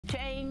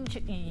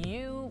much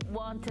you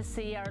want to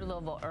see. Our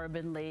Louisville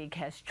Urban League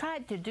has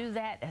tried to do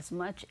that as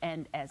much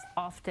and as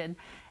often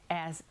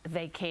as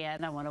they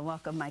can. I want to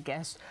welcome my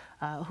guests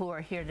who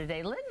are here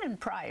today. Lyndon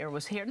Pryor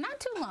was here not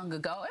too long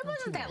ago. It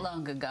wasn't that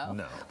long ago.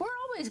 No. We're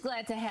always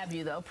glad to have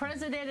you, though.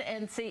 President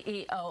and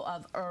CEO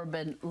of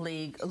Urban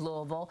League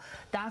Louisville,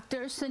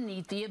 Dr.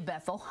 Cynethia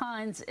Bethel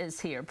Hines is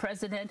here,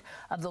 President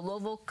of the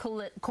Louisville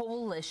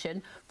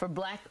Coalition for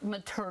Black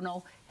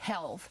Maternal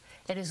Health.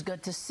 It is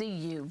good to see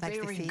you.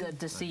 Very good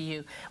to see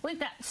you. We've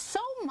got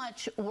so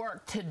much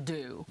work to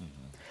do.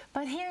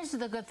 But here's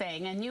the good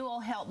thing, and you will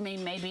help me.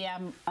 Maybe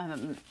I'm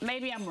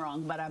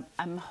wrong, but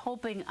I'm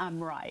hoping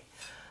I'm right.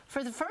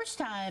 For the first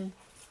time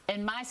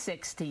in my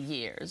 60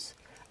 years,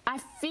 I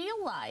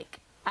feel like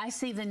I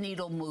see the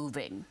needle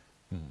moving.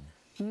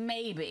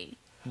 Maybe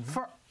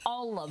for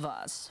all of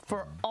us,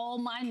 for all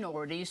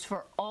minorities,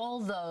 for all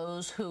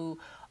those who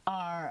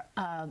are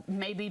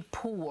maybe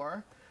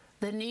poor.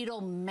 The needle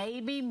may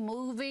be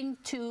moving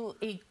to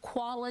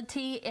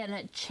equality and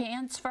a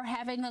chance for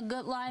having a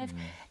good life.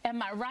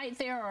 Am I right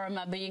there, or am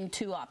I being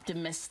too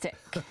optimistic?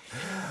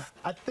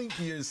 I think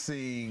you're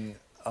seeing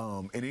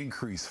an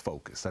increased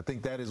focus. I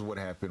think that is what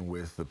happened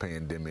with the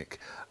pandemic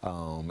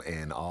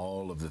and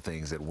all of the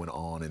things that went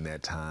on in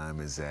that time,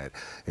 is that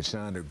it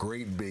shined a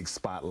great big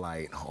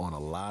spotlight on a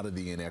lot of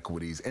the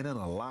inequities and in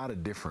a lot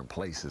of different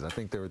places. I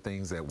think there were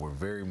things that were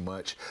very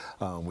much,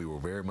 we were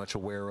very much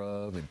aware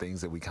of, and things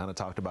that we kind of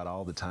talked about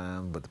all the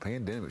time, but the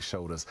pandemic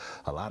showed us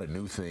a lot of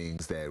new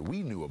things that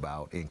we knew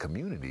about in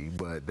community,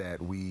 but that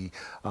we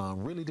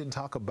really didn't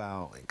talk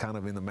about kind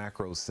of in the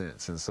macro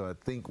sense. And so I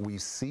think we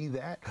see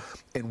that,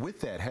 and with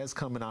that has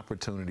come an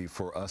opportunity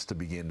for us to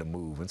begin to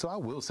move. And so I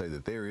will say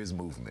that there is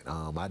movement.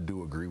 I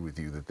do agree with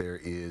you that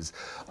there is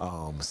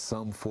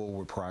some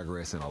forward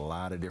progress in a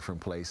lot of different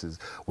places.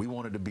 We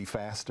want it to be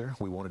faster.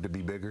 We want it to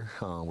be bigger.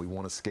 We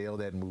want to scale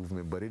that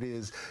movement, but it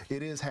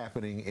is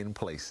happening in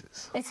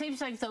places. It seems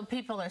like, though,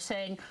 people are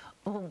saying,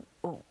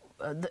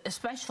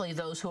 especially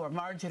those who are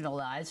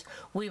marginalized,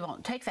 we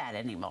won't take that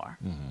anymore.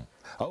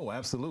 Oh,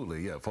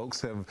 absolutely. Yeah,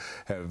 folks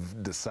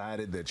have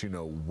decided that, you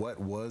know, what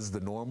was the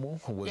normal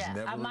was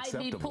never acceptable. I might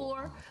be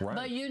poor,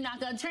 but you're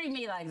not going to treat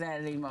me like that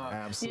anymore.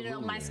 Absolutely. You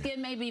know, my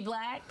skin may be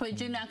black, but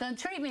you're not going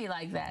to treat me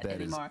like that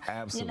anymore.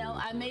 Absolutely. You know,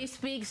 I may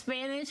speak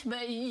Spanish,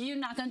 but you're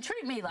not going to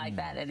treat me like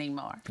that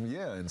anymore.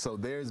 Yeah, and so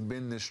there's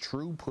been this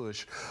true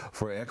push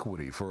for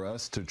equity, for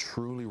us to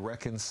truly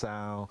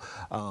reconcile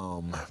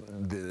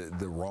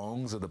the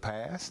wrongs of the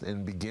past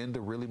and begin to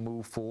really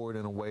move forward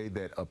in a way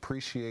that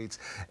appreciates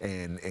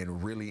and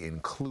really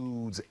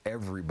includes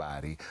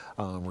everybody,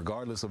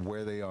 regardless of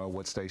where they are,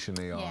 what station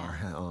they are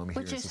here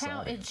Which in is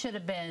society. how it should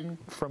have been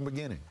from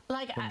beginning,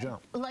 from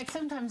jump. Like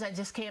sometimes I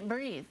just can't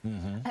breathe,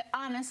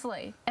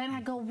 honestly, and I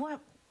go, what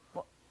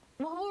were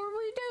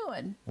we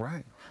doing?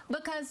 Right.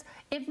 Because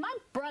if my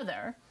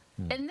brother,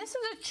 and this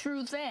is a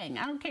true thing,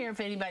 I don't care if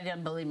anybody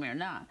doesn't believe me or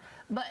not,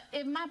 but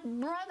if my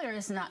brother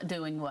is not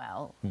doing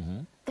well,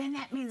 then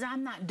that means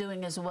I'm not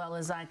doing as well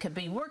as I could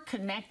be. We're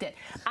connected.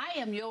 I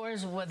am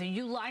yours whether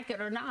you like it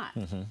or not.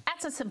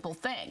 That's a simple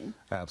thing.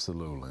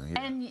 Absolutely.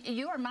 Yeah. And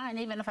you are mine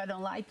even if I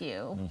don't like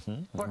you.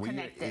 We're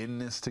connected. We're in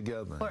this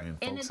together. And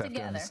folks have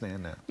to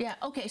understand that. Yeah,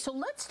 okay, so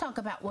let's talk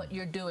about what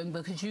you're doing,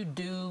 because you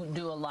do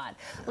a lot.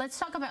 Let's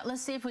talk about,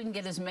 let's see if we can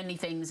get as many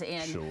things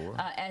in. Sure.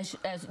 As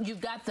you've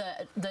got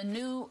the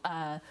new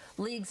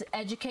League's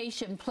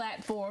education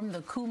platform,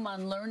 the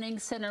Kumon Learning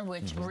Center,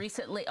 which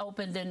recently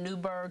opened in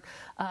Newburgh.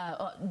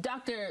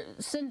 Dr.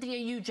 Cynethia,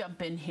 you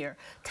jump in here.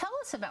 Tell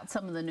us about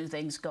some of the new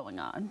things going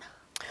on.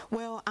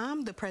 Well,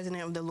 I'm the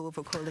president of the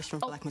Louisville Coalition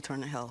for Black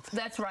Maternal Health.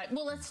 That's right.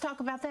 Well, let's talk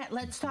about that.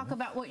 Let's talk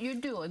about what you're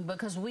doing,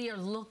 because we are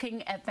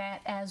looking at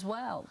that as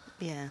well.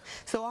 Yeah.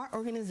 So our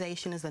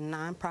organization is a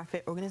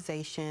nonprofit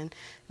organization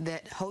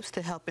that hopes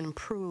to help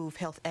improve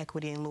health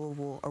equity in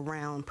Louisville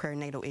around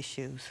perinatal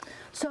issues.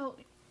 So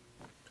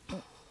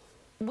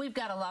we've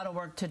got a lot of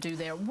work to do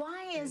there.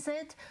 Why is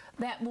it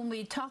that when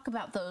we talk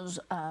about those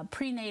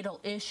prenatal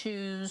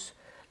issues,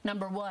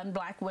 number one,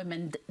 black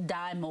women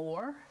die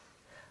more,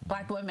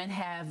 black women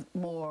have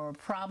more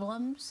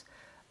problems,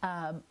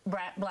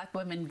 black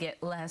women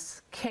get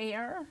less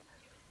care?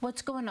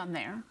 What's going on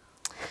there?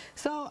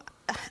 So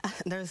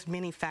there's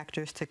many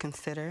factors to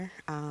consider.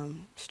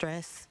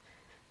 Stress,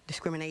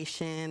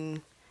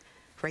 discrimination,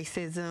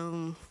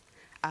 racism.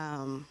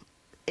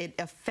 It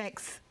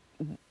affects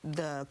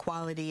the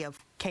quality of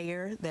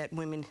care that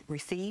women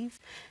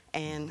receive,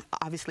 and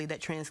obviously that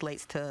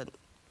translates to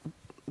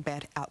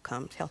bad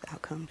outcomes, health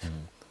outcomes.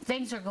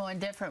 Things are going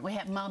different. We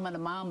had Mama to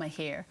Mama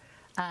here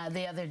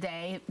the other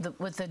day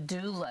with the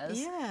doulas.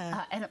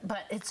 Yeah.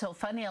 But it's so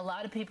funny, a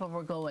lot of people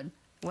were going,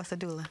 "What's a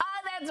doula?"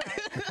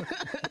 That's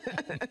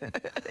right.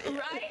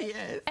 Right?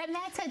 Yes. And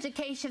that's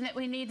education that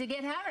we need to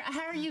get.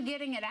 How are you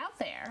getting it out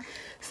there?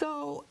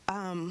 So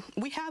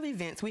we have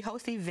events. We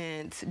host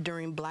events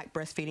during Black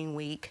Breastfeeding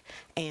Week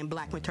and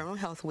Black Maternal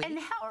Health Week. And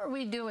how are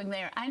we doing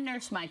there? I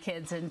nursed my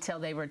kids until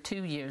they were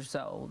 2 years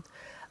old.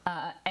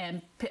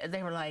 And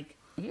they were like,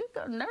 you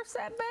go nurse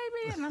that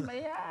baby? And I'm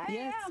like, yeah,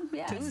 I am.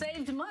 Yeah, it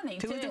saved money,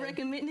 too. 2 is the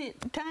recommended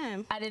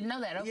time. I didn't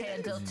know that. Okay,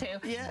 until 2.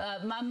 Yeah.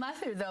 My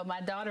mother, though,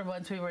 my daughter,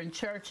 once we were in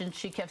church, and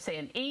she kept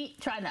saying,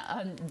 eat, trying to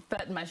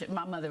unbutton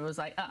my mother was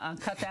like,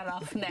 cut that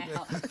off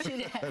now.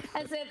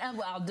 I said,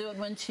 well, I'll do it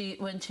when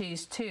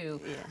she's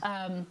 2.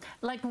 Yeah.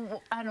 Like,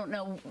 I don't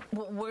know,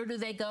 where do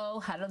they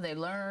go? How do they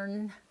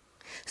learn?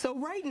 So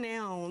right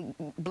now,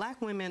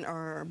 black women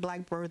or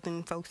black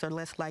birthing folks are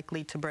less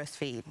likely to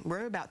breastfeed.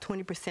 We're about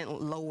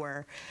 20%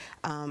 lower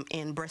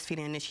in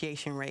breastfeeding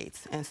initiation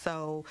rates. And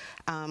so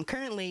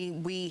currently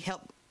we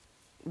help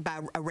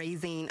by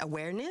raising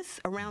awareness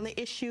around the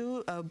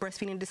issue of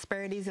breastfeeding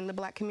disparities in the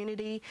black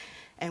community.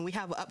 And we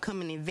have an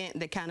upcoming event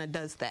that kind of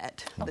does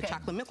that, the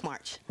Chocolate Milk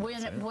March.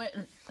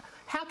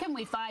 How can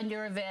we find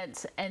your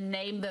events and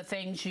name the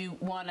things you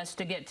want us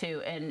to get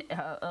to? And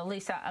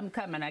Lisa, I'm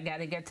coming. I got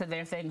to get to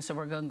their thing, so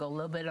we're going to go a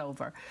little bit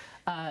over.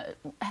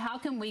 How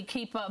can we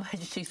keep up?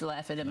 She's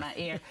laughing in my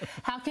ear.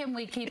 How can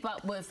we keep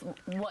up with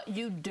what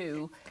you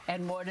do,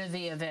 and what are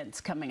the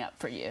events coming up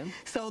for you?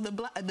 So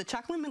the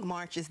Chocolate Milk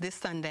March is this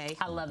Sunday.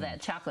 I love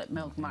that Chocolate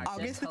Milk March.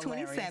 August the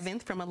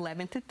 27th from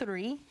 11 to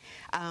 3.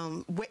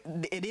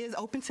 It is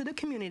open to the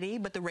community,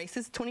 but the race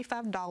is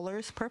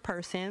 $25 per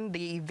person.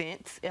 The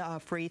event's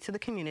free to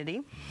the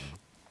community.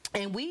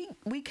 And we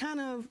kind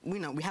of, we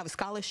have a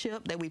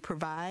scholarship that we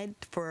provide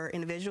for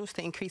individuals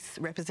to increase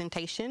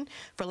representation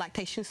for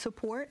lactation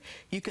support.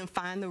 You can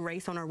find the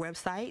race on our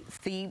website,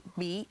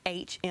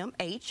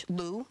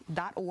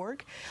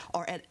 cbhmhlu.org,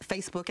 or at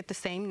Facebook at the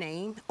same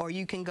name, or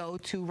you can go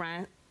to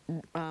Run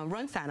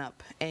Sign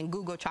Up and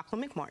Google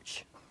Chocolate Milk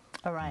March.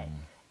 All right.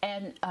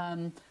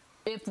 And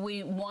if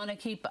we want to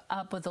keep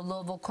up with the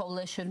Louisville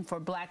Coalition for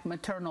Black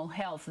Maternal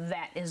Health,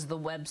 that is the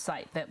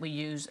website that we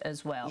use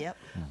as well. Yep.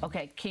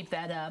 Okay, keep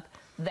that up.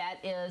 That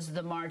is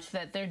the march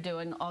that they're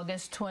doing,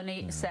 August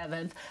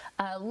 27th.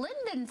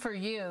 Lyndon, for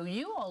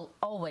you all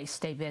always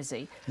stay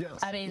busy. Yes.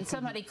 I mean,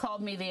 somebody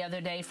called me the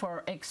other day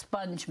for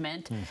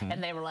expungement,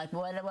 and they were like,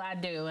 what do I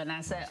do? And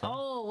I said,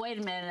 oh, wait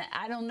a minute,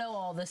 I don't know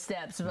all the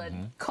steps, but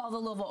call the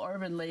Louisville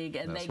Urban League,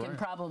 and they can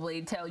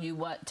probably tell you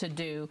what to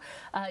do.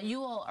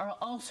 You all are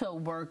also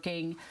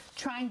working,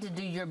 trying to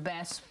do your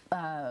best,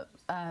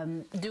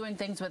 doing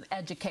things with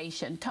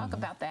education. Talk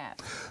about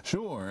that.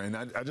 Sure, and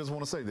I just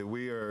want to say that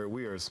we are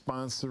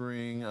sponsoring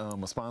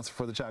a sponsor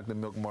for the Chocolate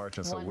Milk March,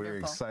 and so we're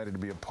excited to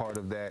be a part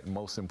of that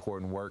most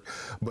important work.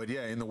 But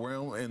yeah, in the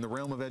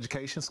realm of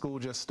education, school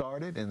just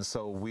started, and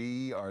so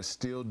we are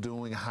still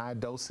doing high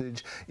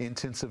dosage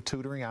intensive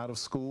tutoring out of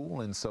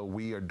school, and so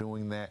we are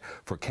doing that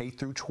for K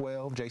through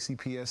 12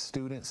 JCPS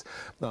students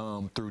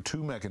through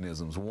 2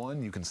 mechanisms.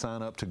 One, you can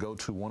sign up to go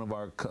to one of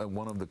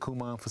the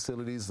Kumon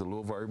facilities. The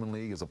Louisville Urban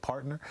League is a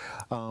partner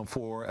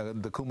for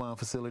the Kumon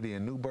facility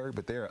in Newburgh,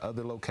 but there are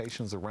other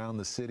locations around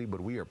the city, but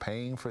we are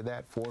paying for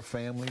that for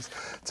families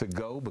to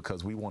go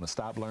because we want to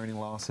stop learning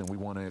loss and we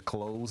want to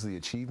close the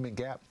achievement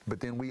gap.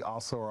 But then we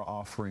also are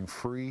offering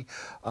free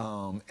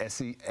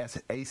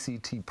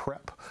ACT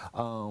prep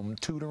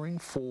tutoring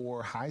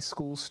for high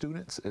school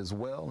students as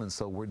well, and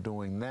so we're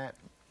doing that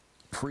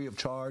free of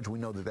charge. We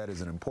know that that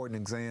is an important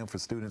exam for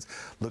students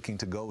looking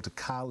to go to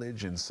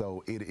college, and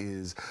so it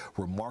is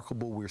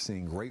remarkable. We're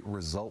seeing great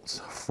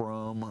results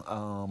from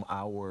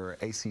our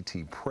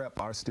ACT prep.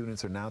 Our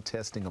students are now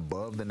testing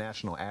above the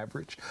national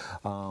average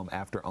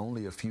after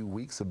only a few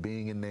weeks of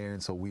being in there,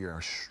 and so we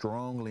are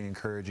strongly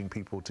encouraging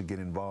people to get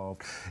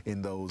involved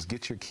in those.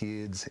 Get your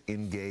kids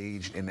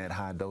engaged in that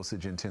high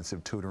dosage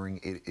intensive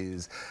tutoring. It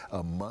is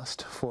a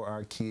must for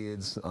our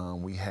kids.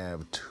 We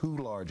have 2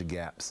 large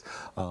gaps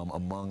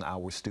among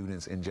our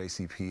students in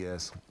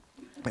JCPS,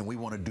 and we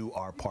want to do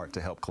our part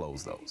to help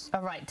close those.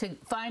 All right. To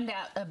find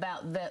out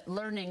about the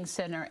Learning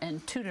Center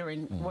and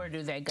tutoring, where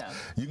do they go?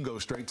 You can go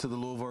straight to the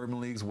Louisville Urban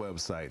League's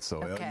website, so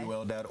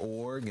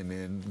LUL.org, and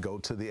then go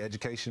to the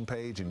education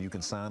page, and you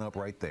can sign up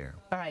right there.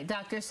 All right,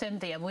 Dr.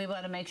 Cynethia, we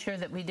want to make sure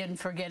that we didn't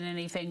forget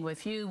anything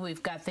with you.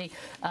 We've got the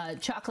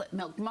Chocolate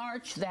Milk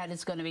March. That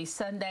is going to be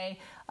Sunday,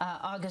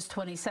 August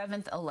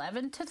 27th,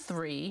 11 to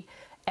 3.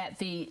 At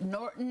the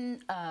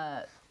Norton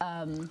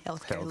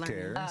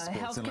Healthcare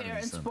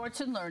and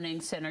Sports and Learning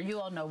Center. You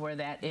all know where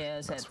that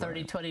is. That's at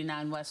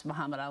 3029 West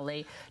Muhammad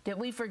Ali. Did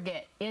we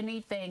forget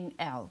anything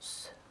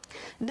else?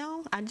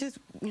 No, I just,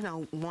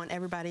 want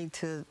everybody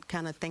to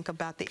kind of think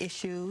about the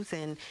issues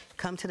and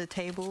come to the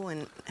table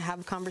and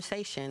have a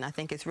conversation. I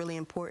think it's really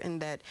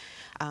important that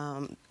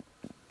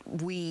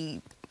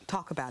we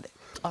talk about it.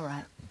 All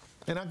right.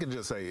 And I can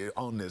just say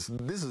on this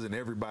is an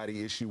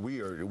everybody issue.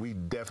 We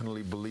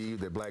definitely believe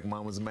that black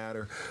mamas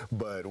matter,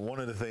 but one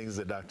of the things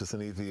that Dr.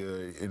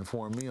 Cynethia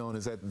informed me on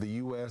is that the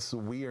U.S.,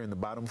 we are in the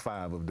bottom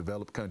 5 of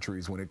developed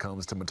countries when it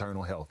comes to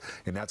maternal health,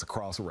 and that's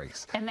across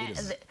race. And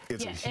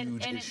it's a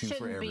huge issue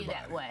for everybody. Be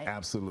that way.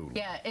 Absolutely.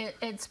 Yeah,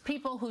 it's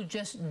people who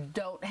just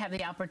don't have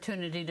the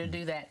opportunity to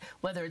do that,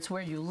 whether it's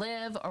where you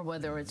live or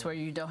whether it's where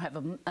you don't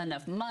have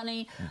enough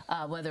money,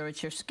 whether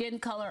it's your skin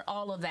color,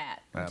 all of that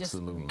just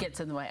gets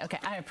in the way. Okay,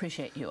 I appreciate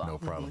you all. No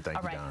problem.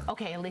 Thank you, Dawne.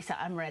 Okay,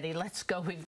 Lisa, I'm ready. Let's go.